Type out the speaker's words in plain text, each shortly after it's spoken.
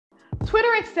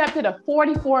Twitter accepted a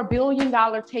 $44 billion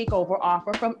takeover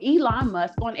offer from Elon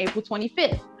Musk on April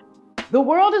 25th. The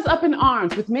world is up in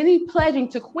arms, with many pledging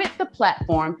to quit the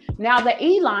platform now that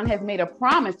Elon has made a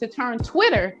promise to turn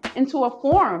Twitter into a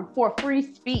forum for free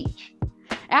speech.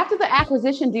 After the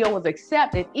acquisition deal was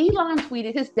accepted, Elon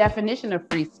tweeted his definition of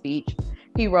free speech.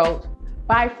 He wrote,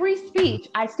 "By free speech,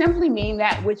 I simply mean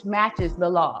that which matches the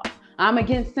law. I'm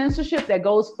against censorship that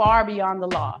goes far beyond the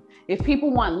law. If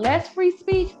people want less free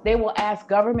speech, they will ask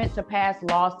government to pass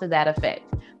laws to that effect.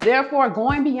 Therefore,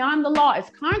 going beyond the law is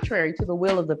contrary to the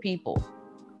will of the people."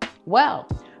 Well,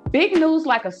 big news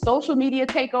like a social media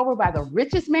takeover by the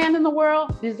richest man in the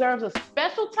world deserves a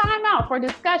special timeout for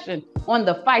discussion on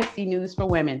the Feisty News for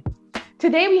Women.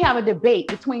 Today, we have a debate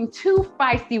between two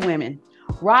feisty women.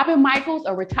 Robin Michaels,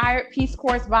 a retired Peace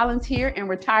Corps volunteer and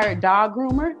retired dog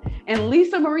groomer, and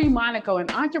Lisa Marie Monaco,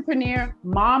 an entrepreneur,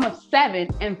 mom of 7,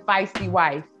 and feisty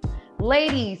wife.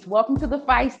 Ladies, welcome to the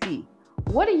Feisty.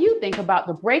 What do you think about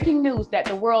the breaking news that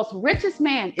the world's richest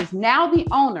man is now the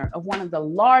owner of one of the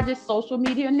largest social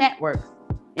media networks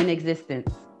in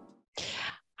existence?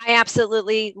 I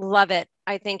absolutely love it.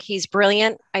 I think he's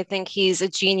brilliant. I think he's a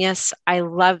genius. I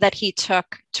love that he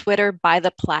took Twitter by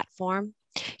the platform.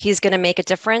 He's going to make a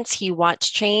difference. He wants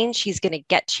change. He's going to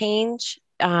get change,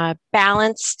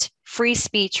 balanced, free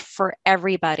speech for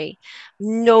everybody.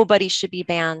 Nobody should be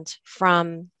banned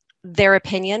from their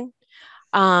opinion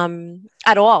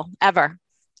at all, ever.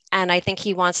 And I think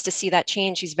he wants to see that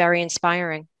change. He's very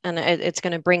inspiring, and it's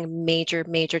going to bring major,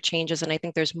 major changes. And I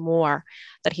think there's more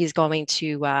that he's going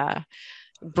to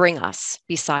bring us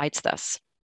besides this.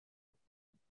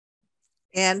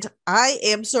 And I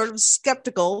am sort of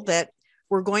skeptical that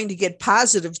we're going to get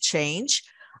positive change.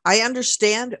 I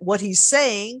understand what he's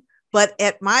saying, but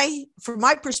from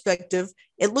my perspective,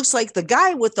 it looks like the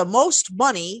guy with the most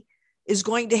money is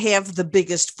going to have the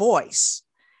biggest voice.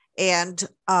 And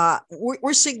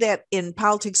we're seeing that in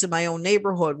politics in my own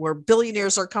neighborhood, where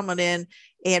billionaires are coming in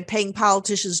and paying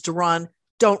politicians to run,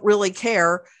 don't really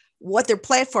care what their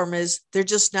platform is. They're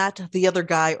just not the other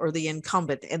guy or the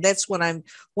incumbent. And that's what I'm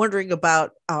wondering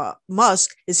about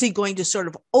Musk. Is he going to sort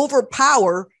of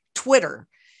overpower Twitter?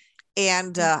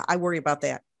 And I worry about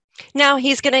that. No,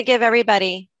 he's going to give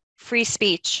everybody free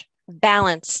speech,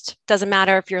 balanced. Doesn't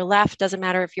matter if you're left, doesn't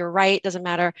matter if you're right, doesn't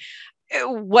matter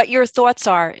what your thoughts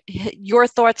are. Your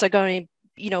thoughts are going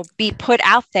to, be put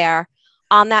out there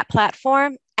on that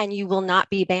platform, and you will not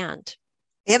be banned.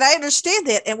 And I understand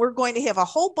that. And we're going to have a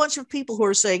whole bunch of people who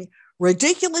are saying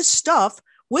ridiculous stuff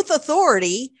with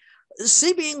authority,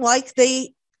 seeming like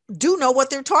they do know what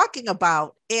they're talking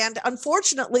about. And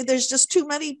unfortunately, there's just too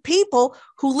many people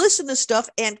who listen to stuff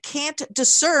and can't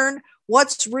discern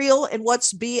what's real and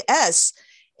what's BS.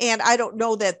 And I don't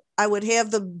know that I would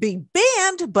have them be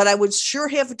banned, but I would sure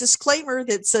have a disclaimer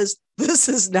that says this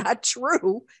is not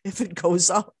true if it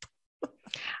goes up.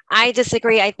 I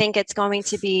disagree. I think it's going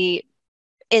to be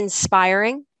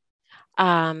inspiring.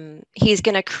 He's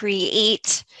going to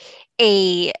create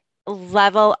a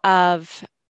level of,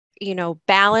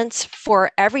 balance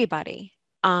for everybody.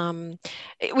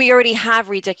 We already have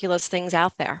ridiculous things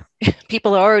out there.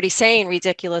 People are already saying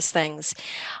ridiculous things.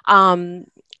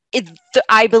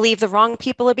 I believe the wrong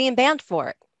people are being banned for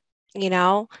it.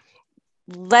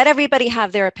 Let everybody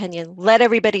have their opinion. Let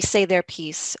everybody say their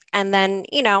piece. And then,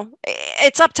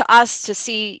 it's up to us to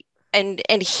see and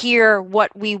hear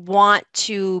what we want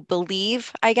to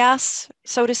believe, I guess,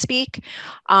 so to speak.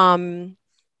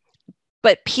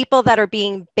 But people that are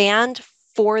being banned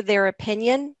for their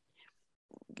opinion,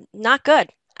 not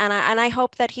good. And I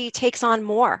hope that he takes on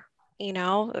more,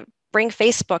 bring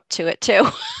Facebook to it too.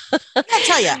 I'll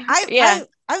tell you,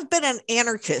 I've been an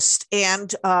anarchist.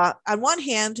 And on one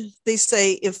hand, they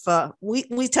say if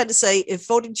we tend to say if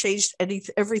voting changed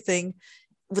everything,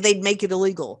 they'd make it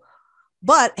illegal.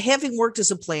 But having worked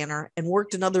as a planner and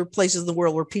worked in other places in the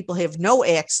world where people have no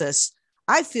access,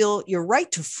 I feel your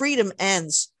right to freedom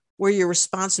ends where your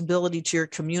responsibility to your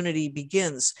community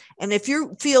begins. And if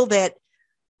you feel that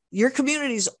your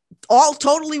community is all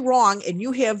totally wrong and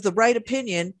you have the right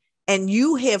opinion and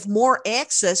you have more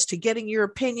access to getting your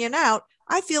opinion out,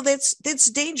 I feel that's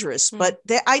dangerous. But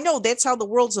I know that's how the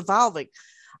world's evolving.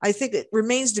 I think it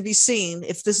remains to be seen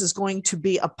if this is going to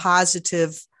be a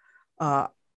positive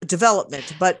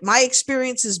development. But my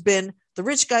experience has been the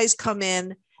rich guys come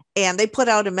in and they put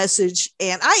out a message,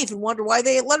 and I even wonder why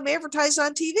they let them advertise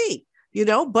on TV,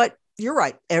 but you're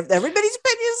right. Everybody's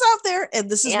opinion is out there, and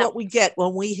this is what we get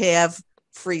when we have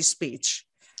free speech.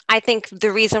 I think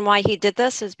the reason why he did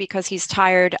this is because he's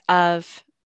tired of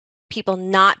people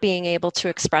not being able to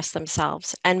express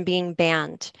themselves and being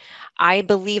banned. I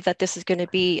believe that this is going to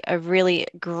be a really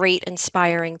great,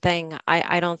 inspiring thing.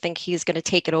 I don't think he's going to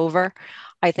take it over.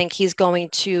 I think he's going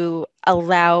to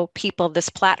allow people this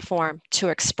platform to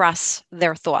express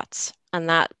their thoughts. And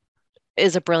that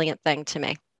is a brilliant thing to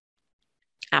me.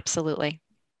 Absolutely.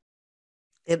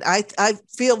 And I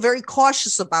feel very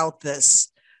cautious about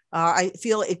this. I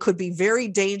feel it could be very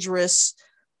dangerous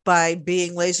by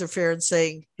being laissez-faire and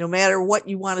saying, no matter what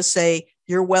you want to say,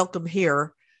 you're welcome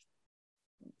here,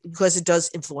 because it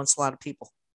does influence a lot of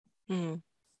people. Mm.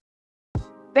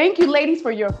 Thank you, ladies,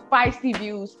 for your feisty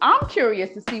views. I'm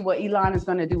curious to see what Elon is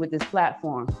going to do with this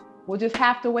platform. We'll just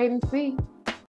have to wait and see.